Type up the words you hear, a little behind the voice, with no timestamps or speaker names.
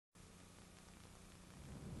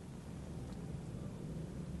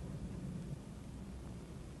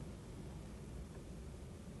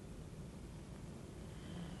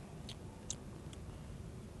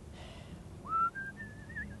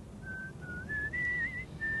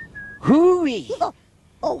Hooey!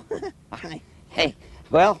 Oh, hi. Hey,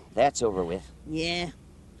 well, that's over with. Yeah.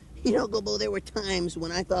 You know, Gobo, there were times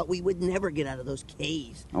when I thought we would never get out of those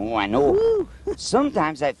caves. Oh, I know. Woo.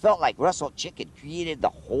 Sometimes I felt like Russell Chick had created the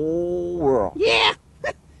whole world. Yeah!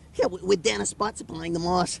 Yeah, with Dan a Spot supplying the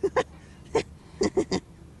moss.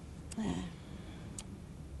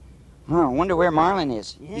 Oh, I wonder where Marlin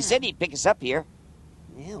is. Yeah. He said he'd pick us up here.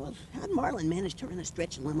 Yeah, well, how'd Marlin manage to rent a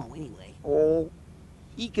stretch limo anyway? Oh,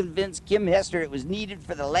 he convinced Kim Hester it was needed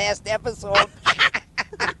for the last episode.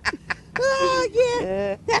 Oh,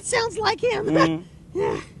 yeah. That sounds like him. Yeah.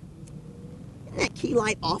 Isn't that key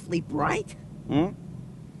light awfully bright?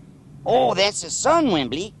 Oh, that's the sun,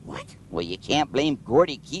 Wembley. What? Well, you can't blame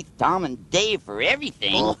Gordy, Keith, Tom, and Dave for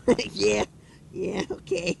everything. Oh, yeah. Yeah,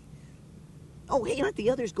 okay. Oh, hey, aren't the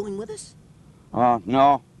others going with us? Oh,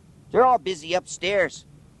 no. They're all busy upstairs,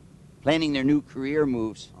 planning their new career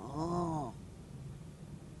moves. Oh.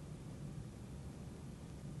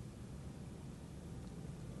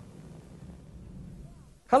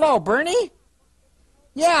 Hello, Bernie?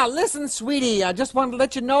 Yeah, listen, sweetie, I just wanted to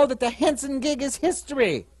let you know that the Henson gig is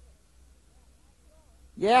history.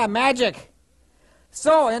 Yeah, magic.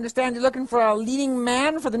 So, I understand you're looking for a leading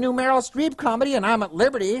man for the new Meryl Streep comedy, and I'm at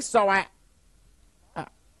liberty, so I...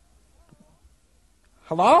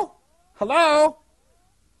 Hello? Hello?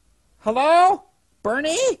 Hello?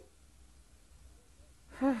 Bernie?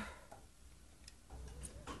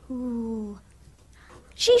 Ooh.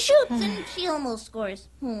 She shoots and she almost scores.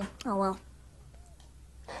 Oh well.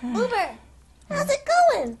 Uber, how's it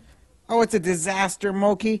going? Oh, it's a disaster,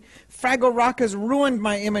 Moki. Fraggle Rock has ruined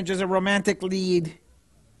my image as a romantic lead.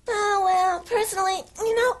 Oh, well, personally,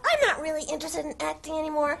 I'm not really interested in acting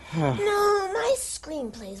anymore. No, my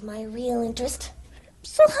screenplay's my real interest.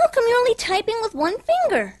 So how come you're only typing with one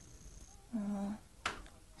finger?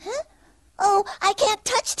 Huh? Oh, I can't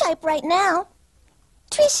touch type right now.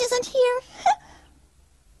 Trish isn't here.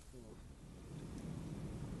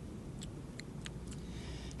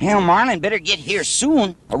 Hell, Marlin better get here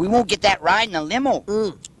soon, or we won't get that ride in the limo.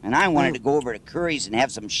 And I wanted to go over to Curry's and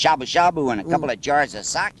have some shabu-shabu and a couple of jars of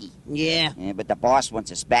sake. Yeah. But the boss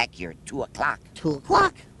wants us back here at 2 o'clock. 2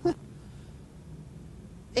 o'clock? Huh.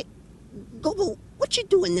 Hey, Gobo, what you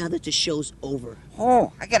doing now that the show's over?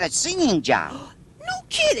 Oh, I got a singing job. No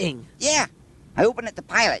kidding. Yeah. I open at the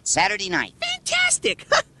Pilot Saturday night. Fantastic.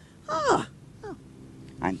 Oh.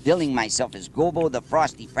 I'm billing myself as Gobo the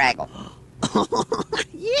Frosty Fraggle.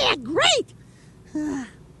 Yeah, great.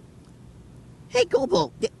 Hey,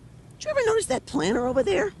 Gobo, did you ever notice that planter over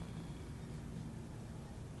there?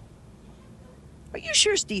 Are you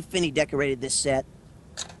sure Steve Finney decorated this set?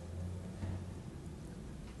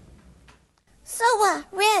 So,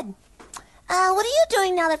 Red, what are you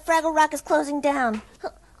doing now that Fraggle Rock is closing down?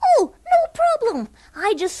 Oh, no problem.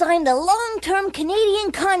 I just signed a long-term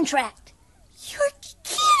Canadian contract. You're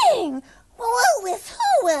kidding! Well, with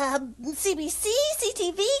who? CBC,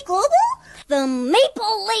 CTV, Global? The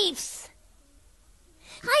Maple Leafs!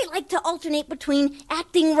 I like to alternate between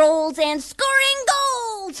acting roles and scoring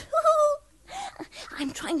goals!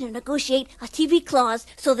 I'm trying to negotiate a TV clause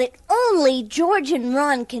so that only George and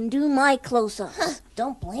Ron can do my close-ups.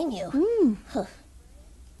 Don't blame you.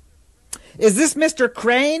 Is this Mr.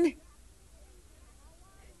 Crane?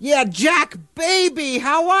 Yeah, Jack, baby,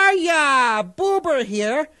 how are ya? Boober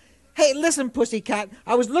here. Hey, listen, pussycat,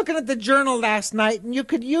 I was looking at the journal last night, and you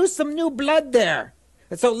could use some new blood there.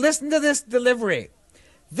 So listen to this delivery.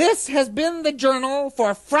 This has been the journal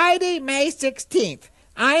for Friday, May 16th.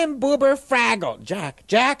 I am Boober Fraggle.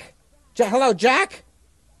 Jack? Hello, Jack?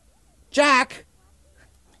 Jack?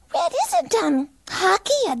 Red, isn't,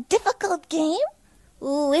 hockey a difficult game?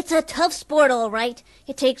 Ooh, it's a tough sport, all right.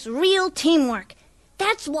 It takes real teamwork.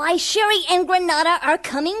 That's why Sherry and Granada are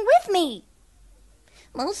coming with me.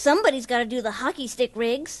 Well, somebody's got to do the hockey stick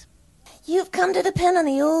rigs. You've come to depend on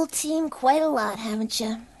the old team quite a lot, haven't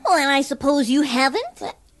you? Well, and I suppose you haven't?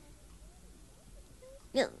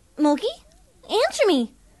 Moki, answer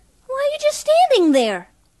me. Why are you just standing there?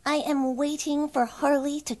 I am waiting for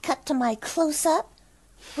Harley to cut to my close-up.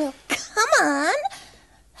 Well, come on.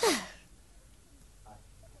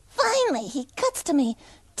 Finally, he cuts to me.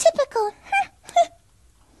 Typical.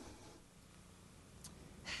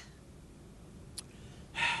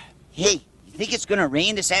 Hey, you think it's gonna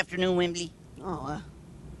rain this afternoon, Wembley? Oh,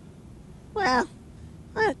 well,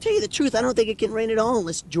 I'll tell you the truth, I don't think it can rain at all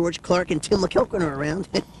unless George Clark and Tim McElkin are around.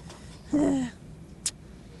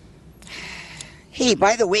 Hey,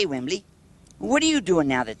 by the way, Wembley, what are you doing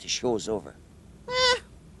now that the show's over?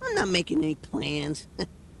 I'm not making any plans.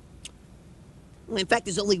 Well, in fact,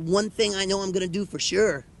 there's only one thing I know I'm going to do for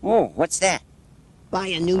sure. Oh, what's that? buy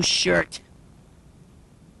a new shirt.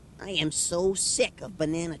 I am so sick of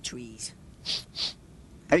banana trees.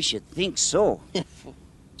 I should think so.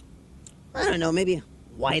 I don't know, maybe a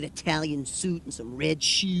white Italian suit and some red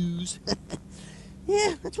shoes.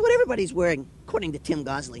 Yeah, that's what everybody's wearing, according to Tim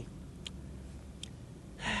Gosley.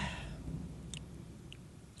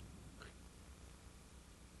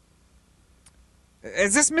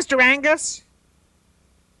 Is this Mr. Angus?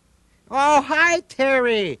 Oh, hi,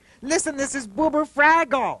 Terry. Listen, this is Boober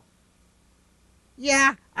Fraggle.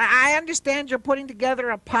 Yeah, I understand you're putting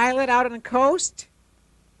together a pilot out on the coast?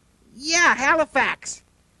 Yeah, Halifax.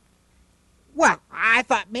 Well, I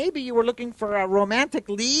thought maybe you were looking for a romantic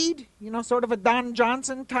lead, you know, sort of a Don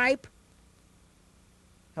Johnson type.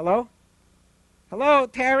 Hello? Hello,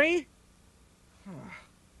 Terry?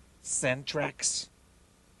 Centrex.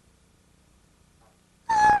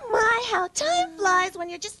 Oh my, how time flies when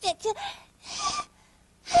you're just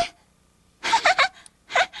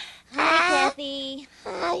Hi, Kathy.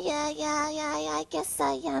 I guess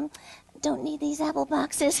I don't need these apple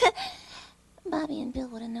boxes. Bobby and Bill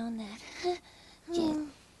would have known that. Gee,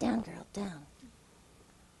 down, girl, down.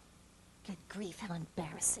 Good grief, how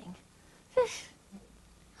embarrassing.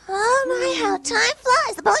 Oh my, how time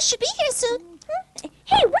flies. The boss should be here soon.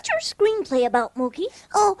 Hey, what's your screenplay about, Mookie?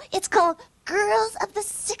 Oh, it's called Girls of the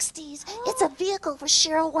 60s. It's a vehicle for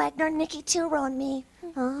Cheryl Wagner, Nikki Tilrow, and me.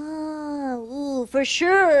 Ooh, for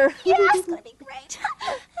sure. Yeah, it's gonna be great.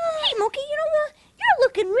 Hey, Mookie, you're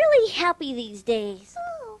looking really happy these days.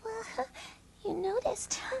 Oh, you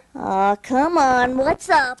noticed. Oh, come on, what's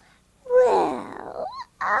up? Well,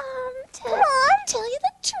 come on, tell you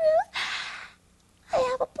the truth. I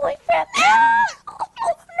have a boyfriend. Oh,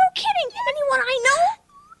 no kidding. Anyone I know?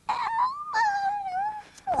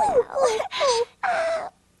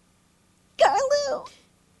 Garloo.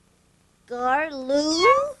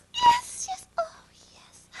 Garloo? Yes. Oh,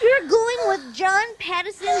 yes. You're going with John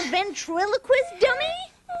Patterson's ventriloquist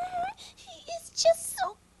dummy? He is just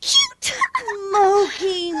so cute.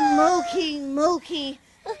 Mookie.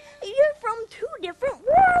 You're from two different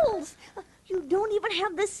worlds. You don't even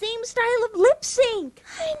have the same style of lip sync.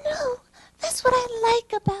 I know. That's what I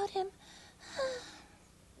like about him.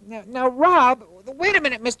 Now, Rob, wait a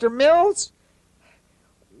minute, Mr. Mills.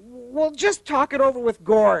 We'll just talk it over with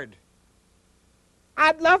Gord.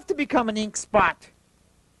 I'd love to become an ink spot.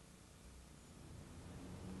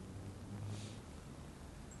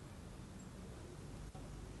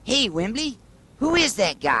 Hey, Wembley, who is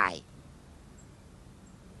that guy?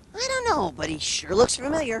 I don't know, but he sure looks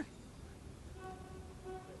familiar.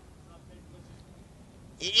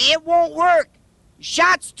 It won't work.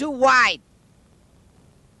 Shot's too wide.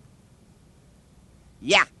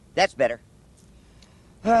 Yeah, that's better.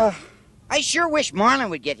 I sure wish Marlin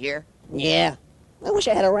would get here. Yeah, I wish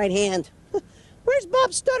I had a right hand. Where's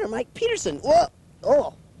Bob Stutter, Mike Peterson? Whoa.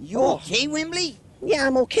 Oh. You okay, Wembley? Yeah,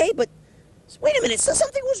 I'm okay, but wait a minute. So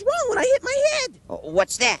something was wrong when I hit my head.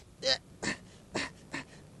 What's that?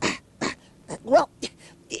 Well,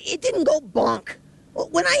 it didn't go bonk.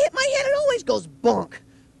 When I hit my head, it always goes bonk.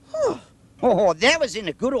 Oh, that was in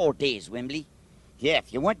the good old days, Wembley. Yeah,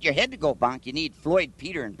 if you want your head to go bonk, you need Floyd,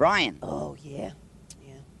 Peter, and Brian. Oh, yeah.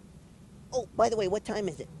 Oh, by the way, what time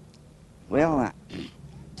is it? Well,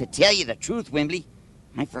 to tell you the truth, Wembley,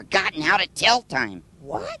 I've forgotten how to tell time.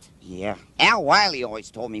 What? Yeah, Al Wiley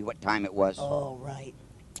always told me what time it was. Oh, right.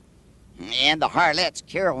 And the Harlettes,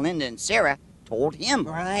 Carol, Linda, and Sarah, told him.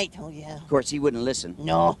 Right, oh, yeah. Of course, he wouldn't listen.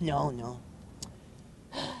 No.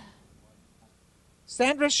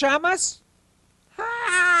 Sandra Shamus?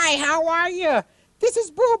 Hi, how are you? This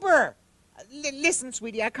is Boober. Listen,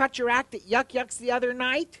 sweetie, I caught your act at Yuck Yucks the other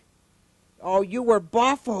night. Oh, you were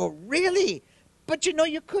boffo, really? But you know,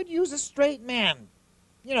 you could use a straight man.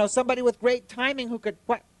 You know, somebody with great timing who could,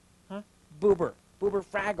 what? Huh? Boober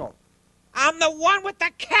Fraggle. I'm the one with the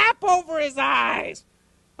cap over his eyes.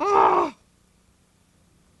 Oh.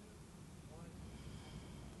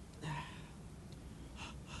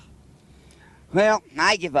 Well,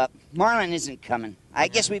 I give up. Marlin isn't coming. I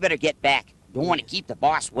guess we better get back. Don't want to keep the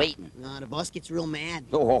boss waiting. No, the boss gets real mad.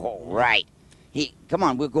 Oh, right. Hey, come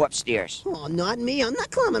on, we'll go upstairs. Oh, not me. I'm not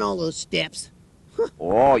climbing all those steps.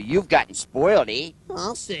 Oh, you've gotten spoiled, eh?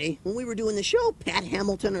 I'll say. When we were doing the show, Pat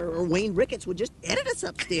Hamilton or Wayne Ricketts would just edit us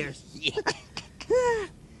upstairs. Yeah.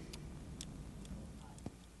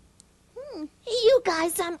 Hey, you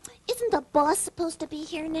guys, isn't the boss supposed to be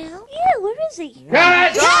here now? Yeah, where is he?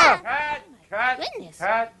 Cut! Yeah. Cut! Goodness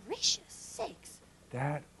Cut! gracious sakes.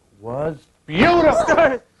 That was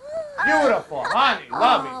beautiful! Beautiful, honey,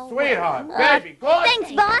 lovey, sweetheart, baby, good.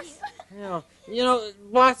 Thanks, boss. You know, You know,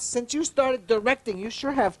 boss, since you started directing, you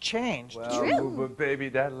sure have changed. Well, but baby,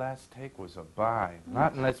 that last take was a bye.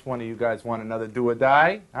 Not unless one of you guys want another do or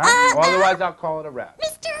die. Huh? Otherwise, I'll call it a wrap.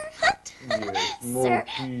 Mr. Hunt? Yes, Sir,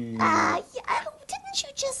 Mookie. didn't you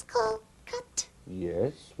just call cut?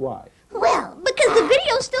 Yes, why? Well, because the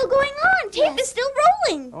video's still going on. Tape is still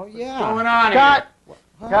rolling. Oh, yeah. What's going on Cut!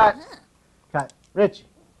 here? Cut! Cut. Richie,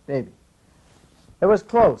 baby. It was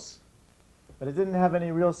close, but it didn't have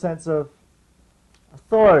any real sense of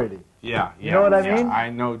authority. Yeah. You know what I mean? I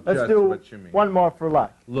know Let's just do what you mean. one more for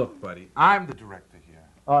luck. Look, buddy, I'm the director here.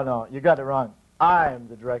 Oh, no, you got it wrong. I'm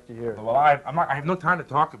the director here. Well, I have no time to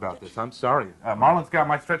talk about this. I'm sorry. Marlon's got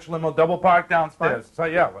my stretch limo double parked downstairs. So,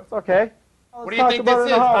 yeah. It's okay. What do you think this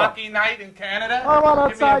is? Hockey night in Canada? Oh, well,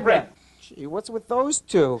 Give me a outside break. then. Gee, what's with those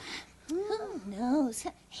two? Who knows?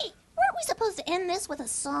 Hey, weren't we supposed to end this with a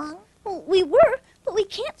song? Well, we were, but we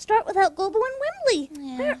can't start without Gobo and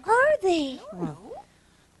Wembley. Where are they?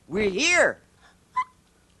 We're here.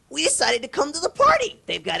 We decided to come to the party.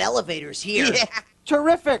 They've got elevators here. Yeah.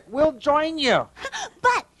 Terrific. We'll join you.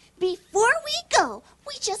 But before we go,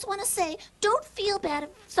 we just want to say, don't feel bad if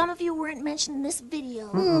some of you weren't mentioned in this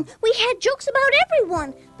video. We had jokes about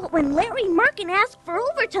everyone, but when Larry Merkin asked for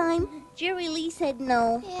overtime, Jerry Lee said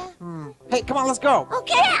no. Yeah. Hey, come on, let's go.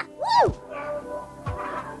 Okay. Woo!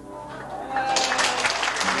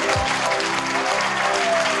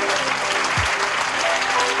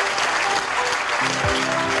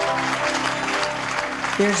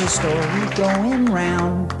 There's a story going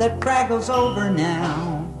round that Fraggles over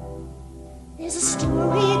now. There's a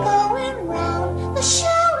story going round, the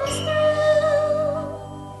show is through.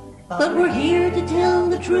 But we're here to tell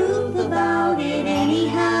the truth about it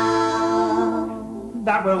anyhow.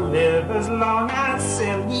 That will live as long as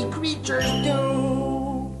silly creatures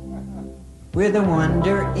do. We're the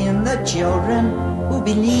wonder in the children who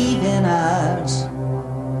believe in us.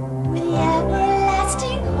 With the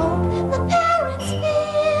everlasting hope the parents feel.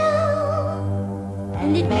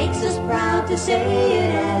 And it makes us proud to say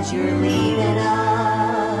it as you're leaving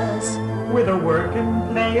us. With the work and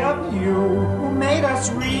play of you who made us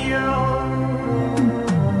real.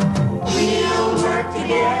 We'll work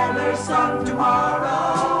together some tomorrow.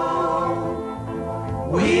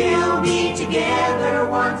 We'll be together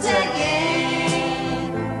once again.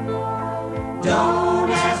 Don't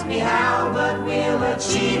ask me how, but we'll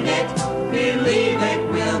achieve it. Believe it,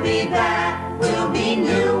 we'll be back. We'll be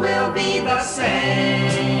new, we'll be the same.